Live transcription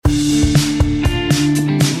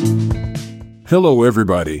Hello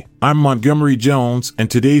everybody, I'm Montgomery Jones, and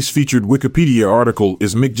today's featured Wikipedia article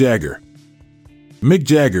is Mick Jagger. Mick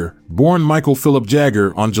Jagger, born Michael Philip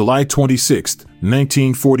Jagger on July 26,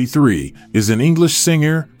 1943, is an English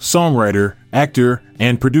singer, songwriter, actor,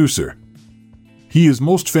 and producer. He is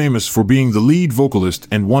most famous for being the lead vocalist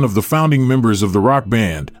and one of the founding members of the rock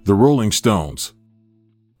band, the Rolling Stones.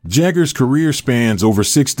 Jagger's career spans over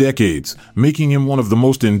 6 decades, making him one of the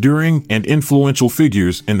most enduring and influential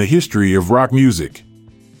figures in the history of rock music.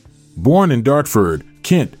 Born in Dartford,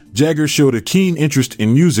 Kent, Jagger showed a keen interest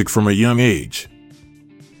in music from a young age.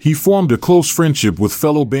 He formed a close friendship with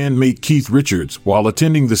fellow bandmate Keith Richards while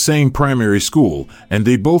attending the same primary school, and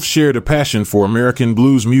they both shared a passion for American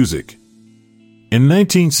blues music. In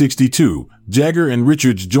 1962, Jagger and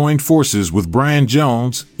Richards joined forces with Brian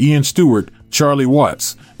Jones, Ian Stewart, Charlie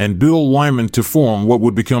Watts, and Bill Wyman to form what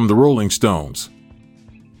would become the Rolling Stones.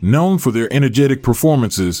 Known for their energetic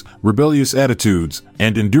performances, rebellious attitudes,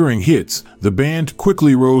 and enduring hits, the band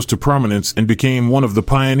quickly rose to prominence and became one of the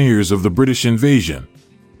pioneers of the British invasion.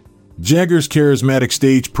 Jagger's charismatic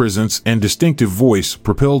stage presence and distinctive voice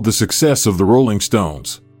propelled the success of the Rolling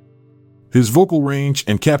Stones. His vocal range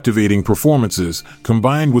and captivating performances,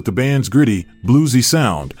 combined with the band's gritty, bluesy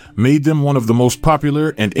sound, made them one of the most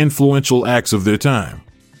popular and influential acts of their time.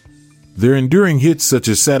 Their enduring hits such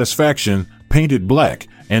as Satisfaction, Painted Black,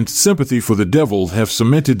 and Sympathy for the Devil have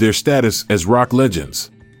cemented their status as rock legends.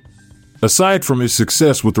 Aside from his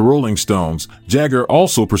success with the Rolling Stones, Jagger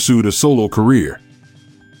also pursued a solo career.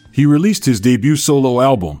 He released his debut solo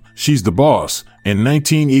album, She's the Boss, in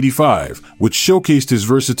 1985, which showcased his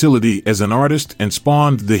versatility as an artist and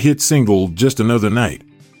spawned the hit single Just Another Night.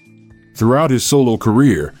 Throughout his solo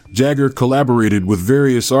career, Jagger collaborated with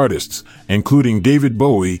various artists, including David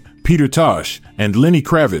Bowie, Peter Tosh, and Lenny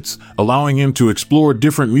Kravitz, allowing him to explore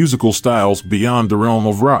different musical styles beyond the realm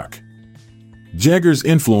of rock. Jagger's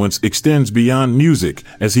influence extends beyond music,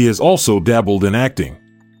 as he has also dabbled in acting.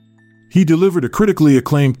 He delivered a critically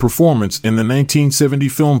acclaimed performance in the 1970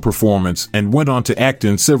 film Performance and went on to act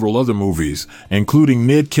in several other movies, including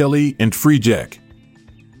Ned Kelly and Free Jack.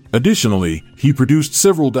 Additionally, he produced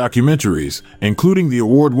several documentaries, including the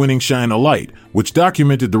award-winning Shine a Light, which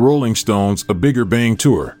documented the Rolling Stones' A Bigger Bang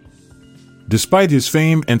tour. Despite his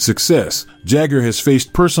fame and success, Jagger has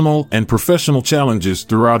faced personal and professional challenges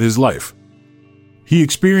throughout his life. He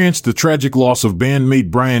experienced the tragic loss of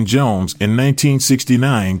bandmate Brian Jones in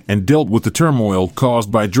 1969 and dealt with the turmoil caused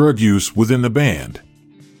by drug use within the band.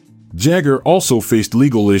 Jagger also faced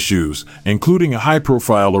legal issues, including a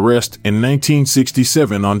high-profile arrest in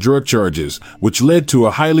 1967 on drug charges, which led to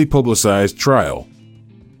a highly publicized trial.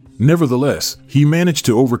 Nevertheless, he managed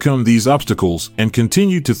to overcome these obstacles and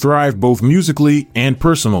continued to thrive both musically and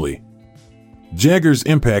personally. Jagger's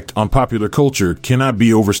impact on popular culture cannot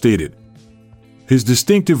be overstated. His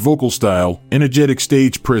distinctive vocal style, energetic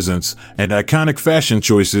stage presence, and iconic fashion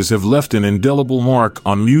choices have left an indelible mark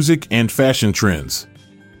on music and fashion trends.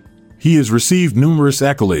 He has received numerous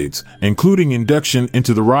accolades, including induction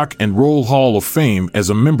into the Rock and Roll Hall of Fame as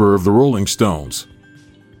a member of the Rolling Stones.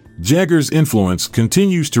 Jagger's influence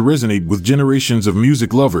continues to resonate with generations of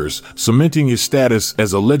music lovers, cementing his status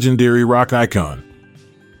as a legendary rock icon.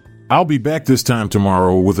 I'll be back this time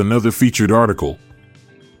tomorrow with another featured article.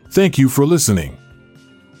 Thank you for listening.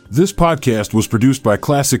 This podcast was produced by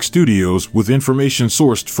Classic Studios with information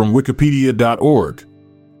sourced from Wikipedia.org.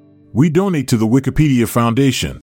 We donate to the Wikipedia Foundation,